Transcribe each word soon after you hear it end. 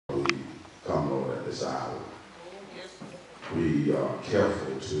this hour. We are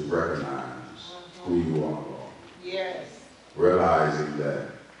careful to recognize who you are, Lord. Yes. Realizing that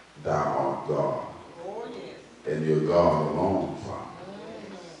thou art God. Oh, yes. And you're God alone, Father.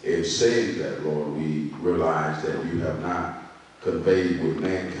 In saying that, Lord, we realize that you have not conveyed with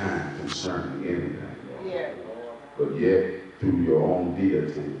mankind concerning anything, Lord. Yes. But yet, through your own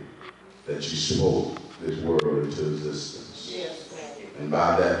deity, that you spoke this world into existence. Yes. And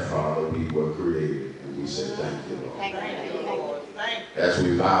by that, Father, we were created. And we say thank you, Lord. Thank you, Lord. Thank you. As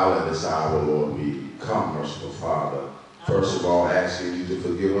we bow at this hour, Lord, we come, merciful Father, first of all, asking you to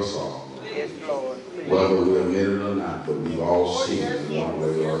forgive us all. Yes, Lord. Whether we admit it or not, but we've all sinned in one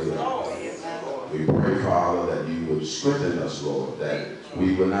way or the other. We pray, Father, that you would strengthen us, Lord, that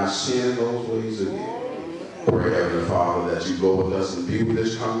we will not sin those ways again. Pray, Heavenly Father, that you go with us and be with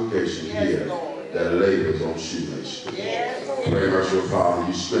this congregation here that labors on Shoemake Street. Pray, merciful Father,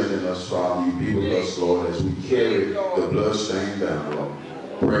 you strengthen us, Father, you be with us, Lord, as we carry the bloodstained banner, Lord.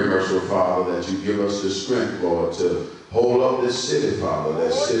 Pray, merciful Father, that you give us the strength, Lord, to hold up this city, Father,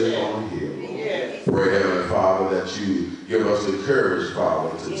 that's sitting on the hill. Pray, Heavenly Father, that you give us the courage,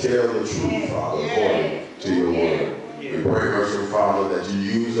 Father, to tell the truth, Father, according to your word. We pray, merciful Father, that you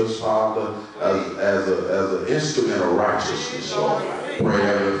use us, Father, as an instrument of righteousness, Lord. Pray,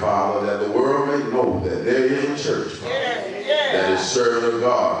 Heavenly Father, that the world may know that there is a church, Father, that is serving a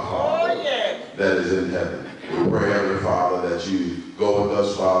God, Father, that is in heaven. We pray, Heavenly Father, that you go with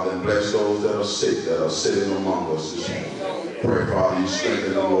us, Father, and bless those that are sick, that are sitting among us this morning. Pray, Father, you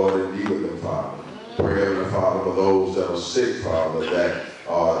strengthen them, Lord, and be with them, Father. Pray, Heavenly Father, for those that are sick, Father, that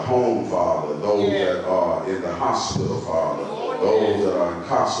are at home, Father, those that are in the hospital, Father, those that are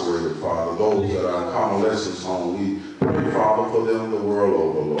incarcerated, Father, those that are in convalescence home. We pray, Father, for them the world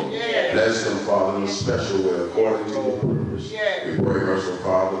over, Lord. Bless them, Father, in a special way, according to your purpose. We pray, merciful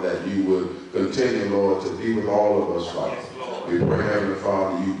Father, that you would continue, Lord, to be with all of us, Father. We pray, Heavenly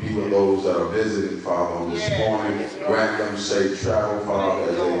Father, you be with those that are visiting, Father, on this morning. Grant them safe travel, Father, as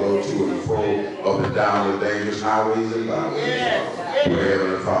they go to and fro, up and down the dangerous highways and byways, Father. Pray,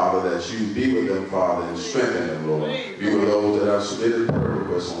 Heavenly Father, that you be with them, Father, and strengthen them, Lord. Be with those that have submitted prayer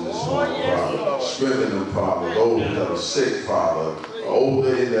requests on this morning, Father. Strengthen them, Father. Those that are sick, Father,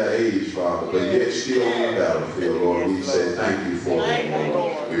 older in their age, Father, but yet still on the battlefield, Lord. We say thank you for them,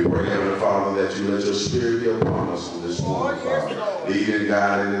 Lord. We pray, Heavenly Father, that you let your spirit be upon us on this morning, Father. Leading,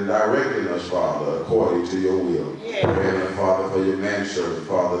 guiding, and directing us, Father, according to your will. Pray, Heavenly Father, for your manservant,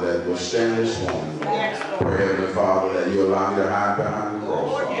 Father, that will stand this morning. Pray, Heavenly Father, that you allow me to hide behind the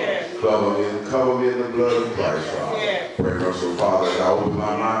cross, Father. Cover me in the blood of Christ, Father. Pray, merciful Father, as I open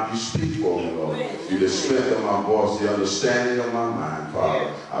my mouth, you speak for me, Lord. You the strength of my voice, the understanding of my mind,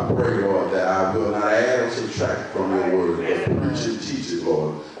 Father. I pray, Lord, that I will not add or subtract from your word, but preach and teach it,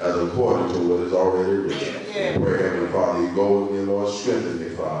 Lord, as according to what is already written. Pray, Heavenly Father, you go with me, Lord, strengthen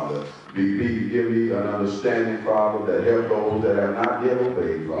me, Father. Give me an understanding, Father, that help those that have not yet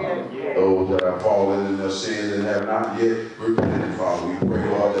obeyed, Father. Those that have fallen in their sins and have not yet repented, Father. We pray,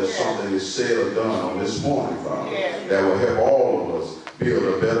 Lord, that something is said or done on this morning, Father, that will help all of us build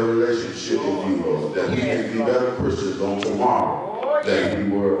a better relationship with you, Lord, that we can be better Christians on tomorrow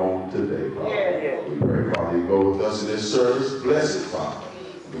than we were on today, Father. We pray, Father, you go with us in this service. Bless it, Father.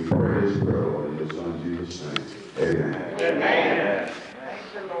 We pray this prayer, Lord, in your Son Jesus' name. Amen. Amen. Thank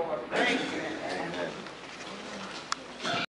you, Lord. Thank you.